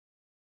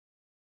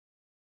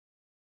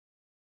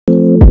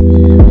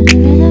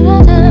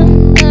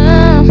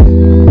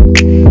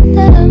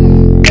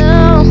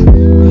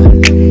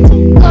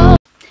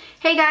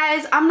Hey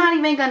guys, I'm not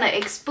even gonna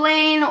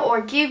explain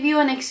or give you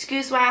an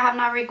excuse why I have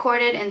not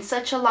recorded in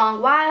such a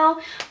long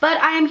while,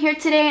 but I am here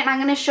today and I'm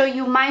gonna show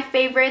you my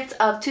favorites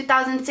of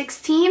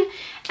 2016.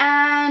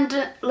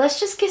 And let's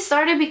just get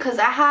started because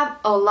I have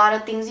a lot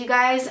of things, you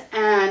guys,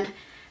 and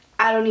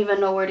I don't even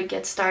know where to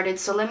get started.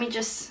 So let me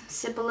just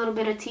sip a little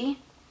bit of tea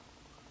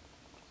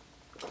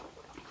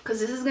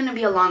because this is gonna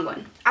be a long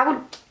one. I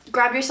would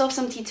grab yourself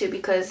some tea too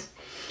because,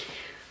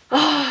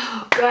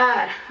 oh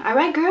god. All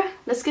right, girl,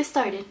 let's get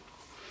started.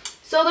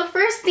 So the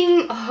first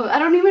thing, I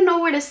don't even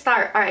know where to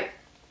start. All right,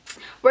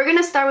 we're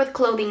gonna start with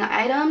clothing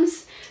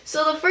items.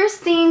 So the first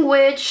thing,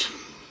 which,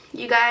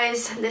 you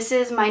guys, this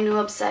is my new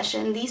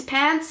obsession. These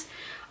pants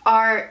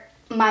are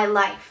my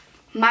life.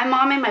 My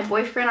mom and my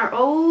boyfriend are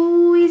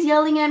always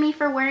yelling at me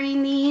for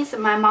wearing these.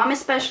 My mom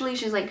especially,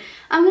 she's like,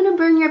 I'm gonna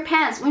burn your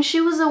pants, when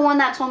she was the one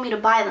that told me to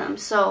buy them.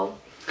 So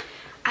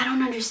I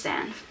don't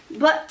understand.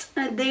 But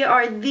they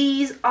are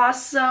these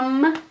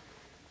awesome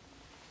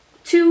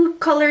two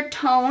color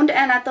toned,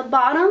 and at the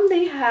bottom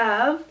they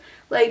have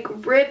like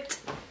ripped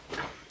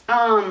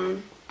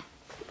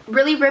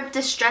really ripped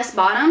distressed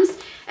bottoms,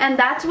 and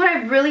that's what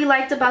I really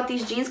liked about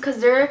these jeans because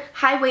they're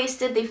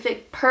high-waisted, they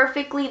fit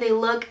perfectly, they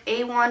look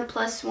A1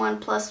 +1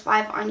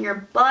 +5 on your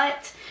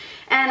butt,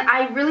 and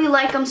I really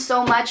like them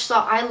so much. So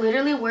I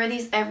literally wear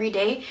these every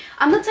day.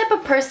 I'm the type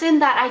of person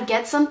that I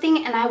get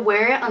something and I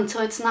wear it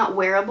until it's not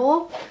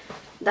wearable.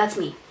 That's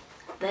me.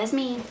 That's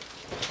me.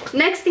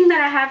 Next thing that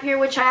I have here,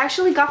 which I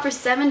actually got for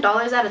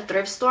 $7 at a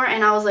thrift store,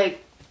 and I was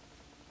like,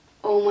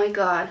 oh my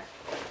god,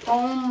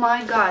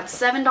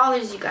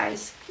 $7, you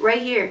guys, right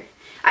here.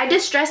 I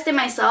distressed it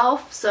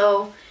myself,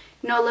 so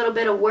you know, a little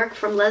bit of work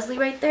from Leslie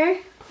right there,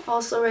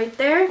 also right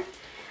there.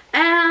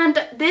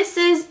 And this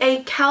is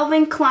a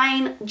Calvin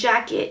Klein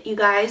jacket, you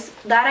guys,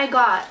 that I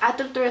got at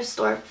the thrift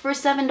store for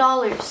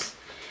 $7.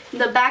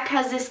 The back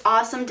has this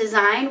awesome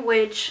design,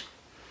 which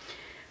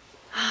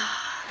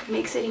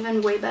makes it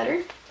even way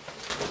better.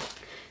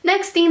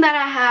 Next thing that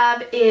I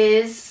have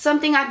is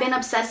something I've been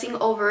obsessing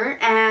over,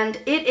 and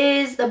it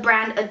is the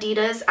brand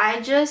Adidas.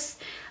 I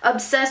just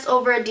obsess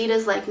over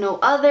Adidas like no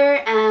other,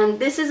 and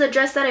this is a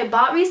dress that I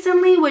bought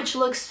recently, which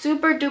looks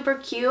super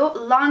duper cute,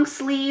 long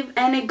sleeve,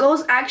 and it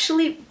goes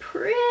actually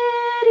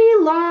pretty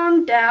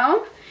long down,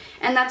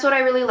 and that's what I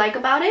really like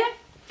about it.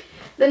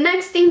 The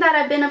next thing that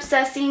I've been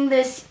obsessing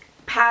this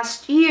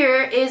past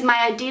year is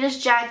my Adidas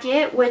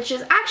jacket, which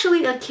is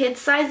actually a kid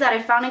size that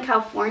I found in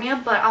California,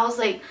 but I was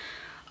like,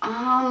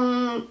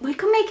 we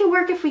could make it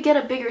work if we get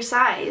a bigger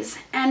size,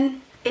 and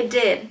it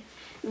did.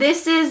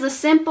 This is the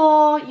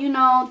simple, you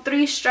know,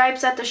 3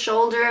 stripes at the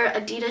shoulder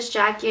Adidas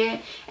jacket,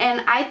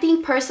 and I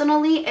think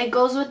personally it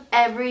goes with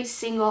every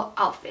single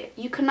outfit.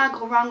 You could not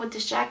go wrong with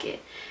this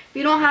jacket. If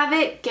you don't have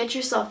it, get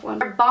yourself one.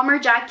 Bomber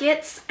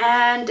jackets,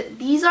 and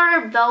these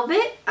are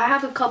velvet. I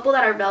have a couple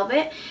that are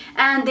velvet,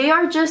 and they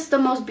are just the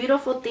most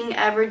beautiful thing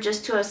ever,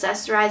 just to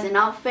accessorize an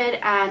outfit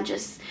and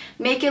just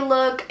make it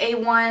look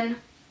A1,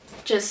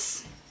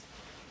 just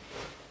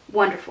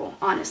wonderful.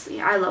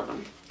 Honestly, I love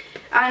them.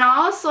 And I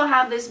also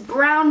have this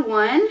brown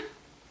one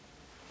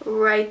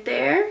right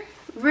there,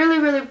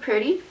 really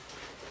pretty,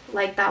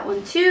 like that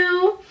one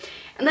too.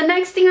 And the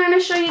next thing I'm going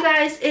to show you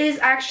guys is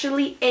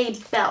actually a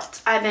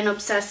belt I've been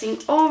obsessing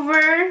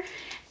over,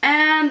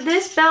 and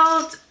this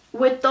belt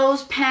with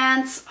those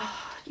pants,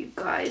 oh, you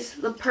guys,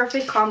 the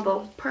perfect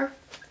combo,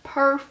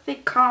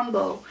 perfect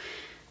combo.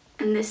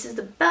 And this is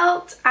the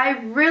belt. I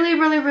really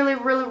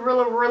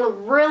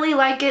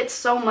like it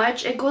so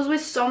much. It goes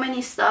with so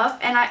many stuff,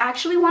 and I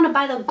actually want to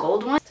buy the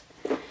gold one.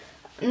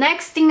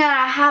 Next thing that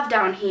I have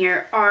down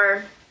here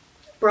are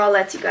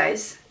bralettes, you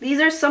guys.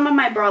 These are some of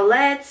my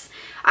bralettes.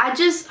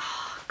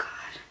 Oh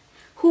god,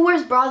 who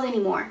wears bras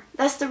anymore?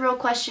 That's the real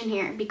question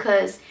here,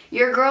 because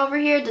your girl over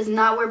here does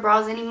not wear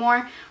bras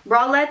anymore.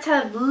 Bralettes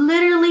have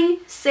literally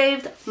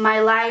saved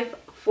my life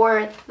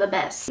for the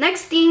best.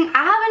 Next thing,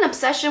 I have an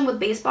obsession with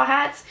baseball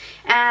hats,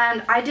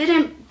 and I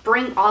didn't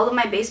bring all of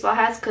my baseball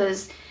hats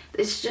because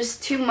it's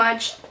just too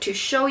much to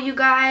show you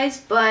guys,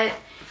 but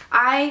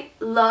I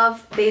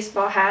love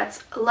baseball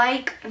hats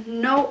like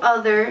no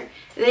other.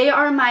 They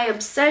are my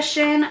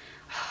obsession.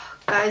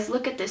 Guys,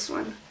 look at this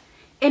one.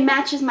 It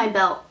matches my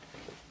belt.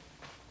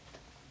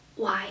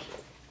 Why?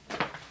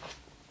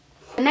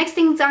 The next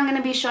things I'm going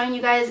to be showing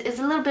you guys is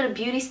a little bit of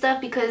beauty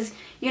stuff because,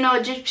 you know,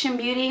 Egyptian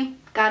beauty,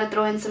 gotta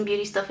throw in some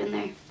beauty stuff in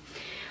there.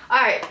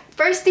 Alright,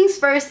 first things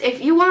first,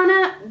 if you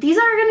wanna, these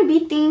are gonna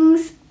be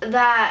things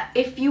that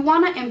if you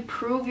wanna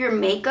improve your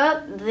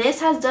makeup,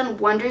 this has done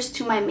wonders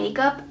to my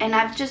makeup, and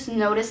I've just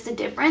noticed the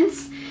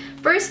difference.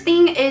 First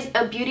thing is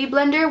a beauty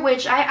blender,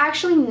 which I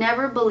actually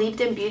never believed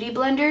in beauty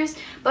blenders,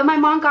 but my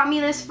mom got me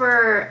this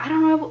for, I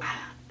don't know,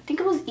 I think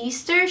it was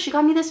Easter. She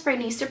got me this for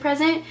an Easter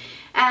present,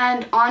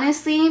 and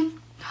honestly,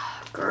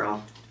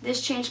 girl,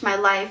 this changed my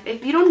life.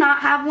 If you do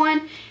not have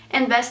one,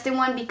 invest in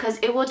one because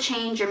it will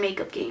change your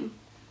makeup game.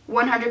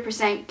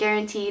 100%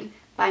 guaranteed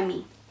by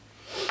me.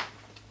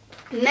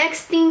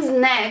 Next things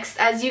next,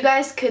 as you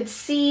guys could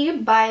see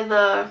by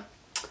the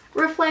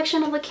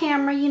reflection of the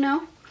camera, you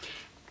know,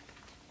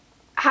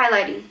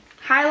 highlighting.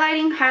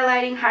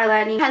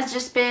 Highlighting has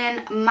just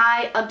been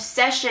my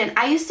obsession.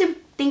 I used to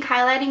think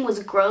highlighting was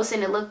gross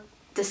and it looked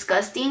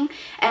disgusting,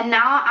 and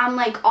now I'm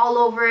like all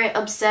over it,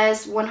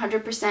 obsessed,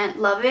 100%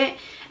 love it.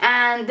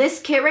 And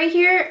this kit right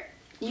here,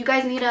 you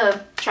guys need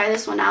to try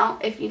this one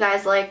out if you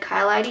guys like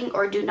highlighting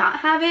or do not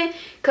have it,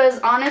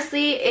 because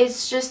honestly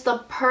it's just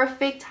the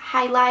perfect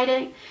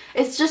highlighting.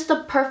 It's just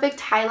the perfect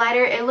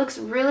highlighter. It looks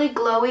really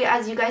glowy,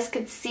 as you guys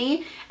could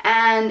see,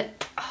 and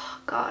oh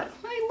god,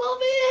 I love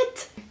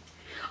it.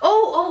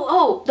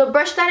 Oh, the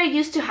brush that I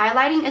use to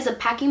highlighting is a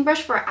packing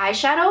brush for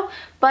eyeshadow,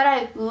 but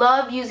I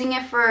love using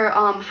it for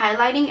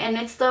highlighting, and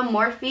it's the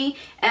Morphe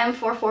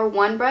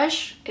M441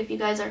 brush. If you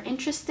guys are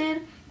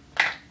interested,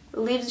 it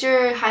leaves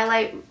your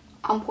highlight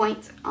on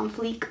point, on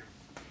fleek,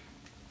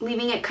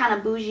 leaving it kind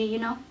of bougie, you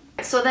know.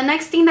 So the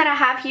next thing that I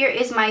have here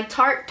is my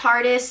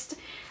Tarteist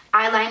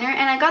eyeliner,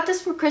 and I got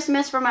this for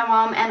Christmas for my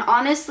mom, and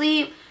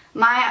honestly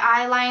my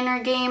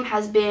eyeliner game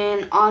has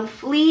been on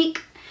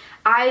fleek.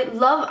 I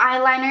love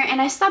eyeliner,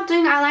 and I stopped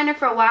doing eyeliner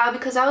for a while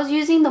because I was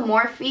using the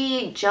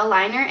Morphe gel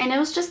liner, and it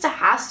was just a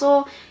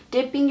hassle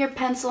dipping your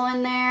pencil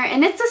in there.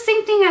 And it's the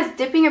same thing as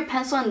dipping your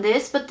pencil in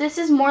this, but this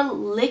is more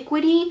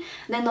liquidy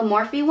than the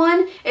Morphe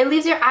one. It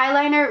leaves your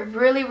eyeliner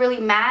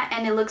really matte,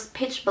 and it looks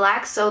pitch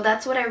black, so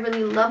that's what I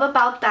really love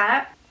about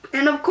that.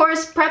 And of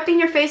course, prepping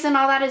your face and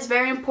all that is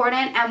very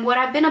important, and what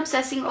I've been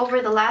obsessing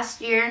over the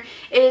last year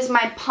is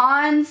my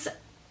Pond's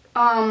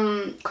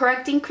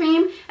correcting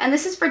cream, and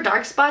this is for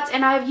dark spots,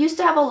 and I used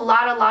to have a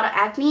lot of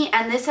acne,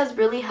 and this has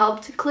really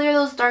helped clear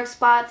those dark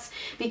spots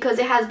because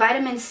it has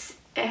vitamin C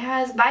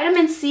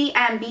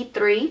and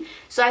B3,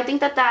 so I think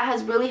that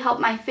has really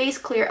helped my face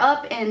clear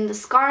up in the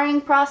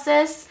scarring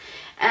process,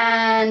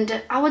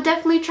 and I would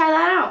definitely try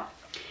that out.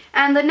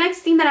 And the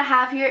next thing that I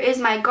have here is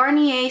my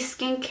Garnier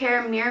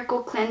Skincare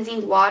Miracle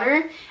Cleansing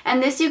Water.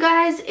 And this, you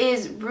guys,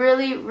 is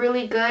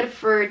really good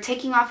for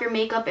taking off your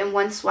makeup in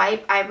one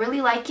swipe. I really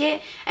like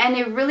it, and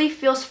it really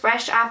feels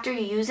fresh after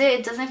you use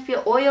it. It doesn't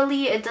feel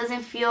oily. It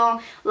doesn't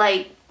feel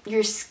like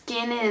your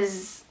skin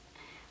is,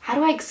 how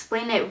do I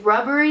explain it,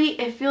 rubbery.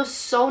 It feels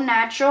so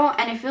natural,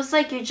 and it feels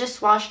like you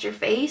just washed your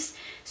face.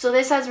 So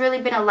this has really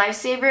been a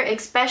lifesaver,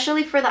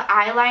 especially for the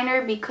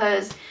eyeliner,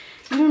 because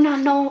you do not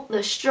know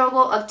the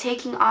struggle of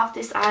taking off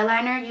this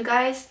eyeliner, you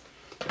guys.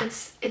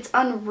 It's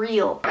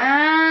unreal.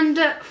 And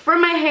for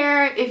my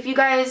hair, if you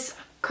guys have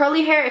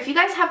curly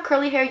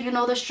hair, you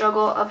know the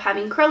struggle of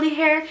having curly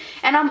hair.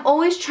 And I'm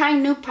always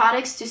trying new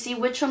products to see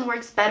which one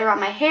works better on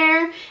my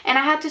hair. And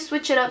I had to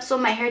switch it up so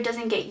my hair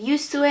doesn't get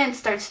used to it and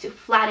starts to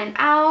flatten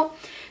out.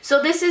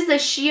 So this is the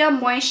Shea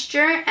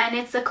Moisture, and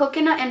it's the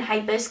Coconut and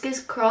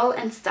Hibiscus Curl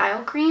and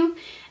Style Cream.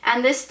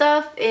 And this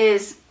stuff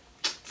is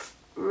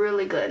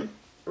really good.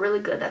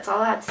 Really good. That's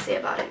all I have to say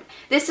about it.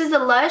 This is the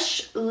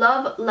Lush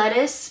Love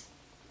Lettuce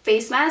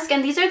face mask,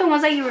 and these are the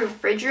ones that you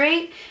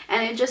refrigerate,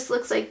 and it just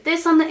looks like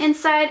this on the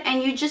inside,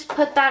 and you just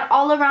put that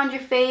all around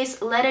your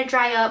face, let it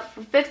dry up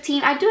for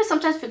 15, I do it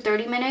sometimes for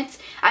 30 minutes.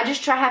 I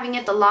just try having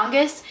it the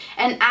longest,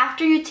 and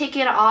after you take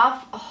it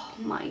off, oh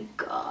my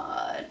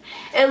god,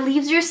 it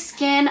leaves your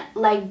skin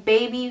like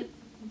baby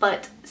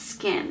butt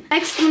skin.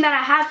 Next thing that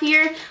I have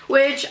here,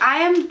 which I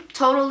am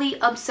totally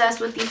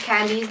obsessed with, these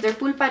candies. They're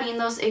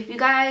pulparindos. If you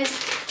guys,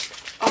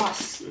 oh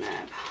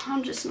snap,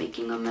 I'm just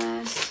making a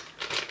mess.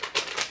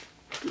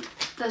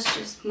 Let's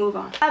just move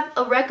on. I have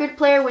a record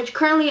player, which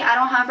currently I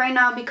don't have right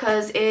now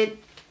because I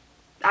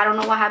don't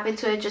know what happened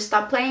to it, just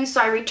stopped playing,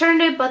 so I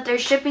returned it, but they're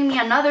shipping me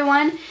another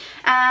one.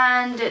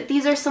 And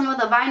these are some of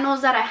the vinyls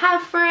that I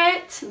have for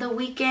it. The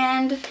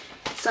Weeknd,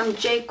 some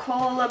J.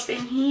 Cole up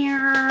in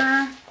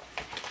here,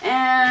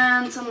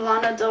 and some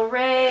Lana Del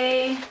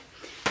Rey,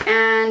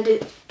 and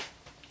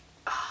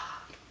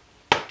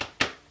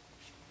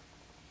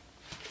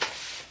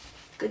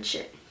good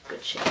shit.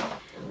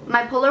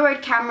 My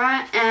Polaroid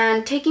camera,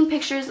 and taking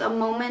pictures of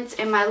moments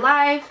in my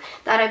life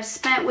that I've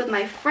spent with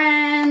my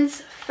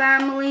friends,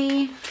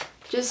 family,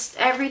 just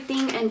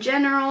everything in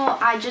general.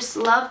 I just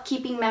love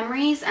keeping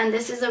memories, and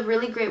this is a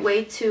really great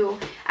way to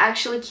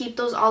actually keep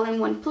those all in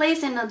one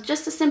place, and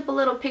just a simple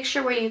little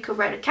picture where you could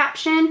write a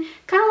caption,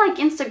 kind of like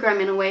Instagram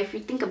in a way if you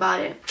think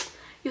about it.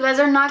 You guys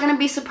are not going to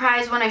be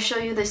surprised when I show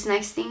you this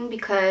next thing,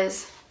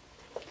 because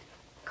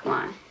come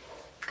on.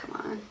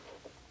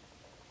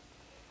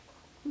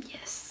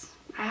 Yes,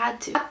 I had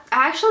to.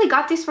 I actually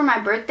got these for my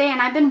birthday,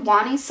 and I've been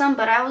wanting some,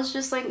 but I was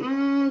just like, do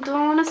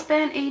I want to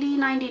spend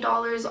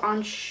 $80–90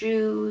 on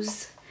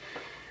shoes?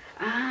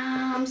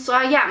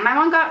 So yeah,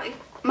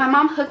 my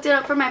mom hooked it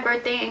up for my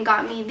birthday and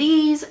got me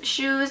these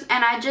shoes,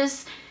 and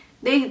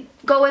they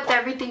go with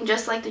everything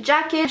just like the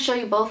jacket. I'll show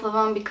you both of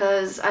them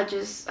because I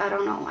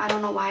don't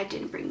know why I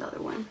didn't bring the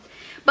other one.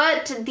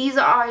 But these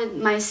are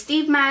my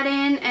Steve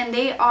Madden, and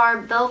they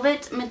are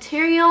velvet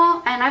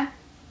material, and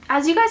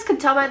as you guys could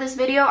tell by this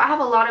video, I have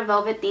a lot of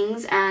velvet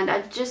things, and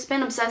I've just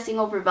been obsessing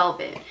over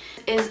velvet.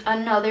 This is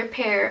another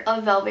pair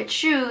of velvet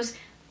shoes,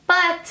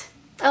 but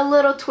a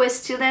little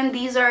twist to them.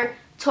 These are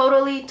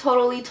totally me,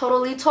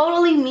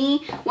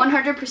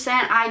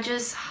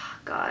 100%.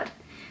 God,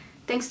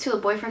 thanks to the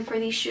boyfriend for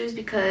these shoes,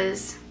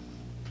 because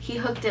He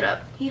hooked it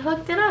up. He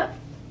hooked it up.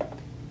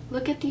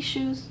 Look at these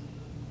shoes.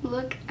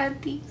 Look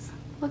at these.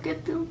 Look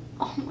at them.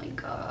 Oh my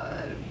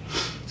god.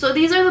 So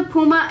these are the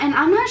Puma, and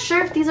I'm not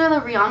sure if these are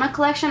the Rihanna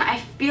collection. I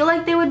feel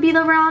like they would be the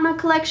Rihanna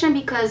collection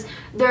because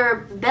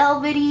they're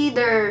velvety.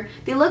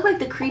 They look like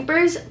the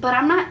creepers, but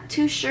I'm not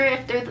too sure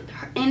if they're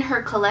in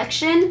her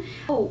collection.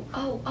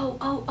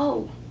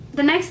 Oh.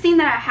 The next thing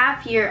that I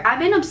have here, I've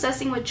been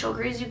obsessing with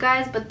chokers, you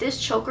guys, but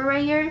this choker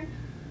right here,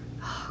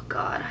 oh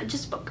god,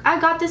 I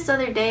got this the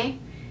other day,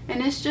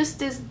 and it's just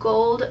this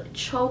gold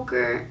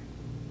choker.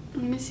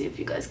 Let me see if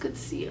you guys could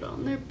see it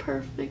on there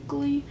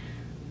perfectly.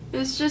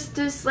 It's just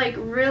this like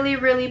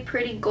really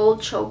pretty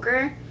gold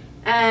choker,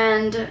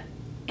 and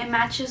it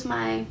matches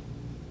my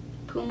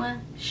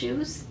Puma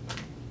shoes.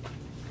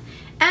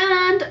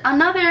 And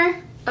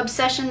another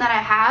obsession that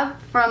I have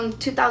from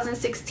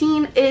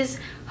 2016 is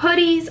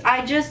hoodies.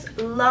 I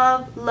just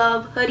love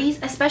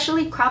hoodies,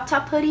 especially crop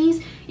top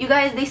hoodies. You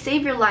guys, they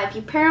save your life.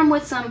 You pair them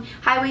with some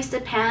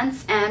high-waisted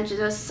pants and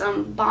just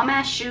some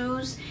bomb-ass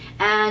shoes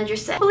and you're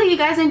set. Hopefully you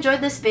guys enjoyed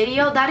this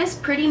video. That is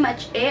pretty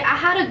much it. I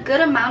had a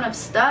good amount of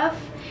stuff.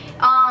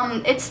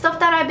 It's stuff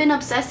that I've been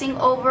obsessing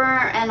over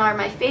and are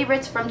my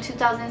favorites from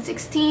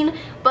 2016.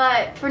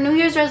 But for New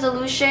Year's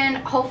resolution,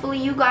 hopefully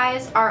you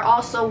guys are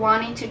also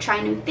wanting to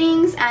try new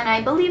things, and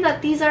I believe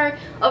that these are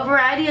a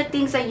variety of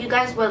things that you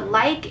guys would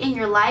like in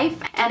your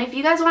life. And if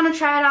you guys want to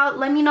try it out,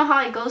 let me know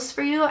how it goes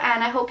for you,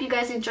 and I hope you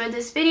guys enjoyed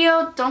this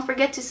video. Don't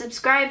forget to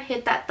subscribe,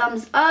 hit that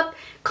thumbs up,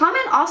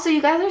 comment. Also,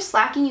 you guys are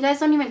slacking. You guys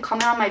don't even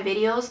comment on my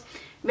videos.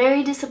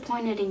 Very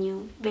disappointed in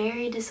you.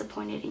 Very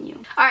disappointed in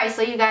you. Alright,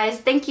 so you guys,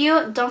 thank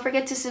you. Don't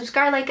forget to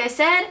subscribe like I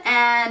said,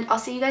 and I'll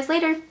see you guys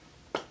later.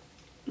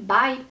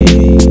 Bye.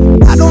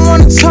 I don't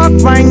wanna talk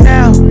right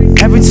now.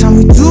 Every time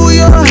we do,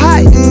 you're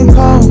hot and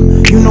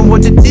cold. You know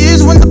what it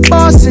is when the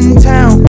boss in town.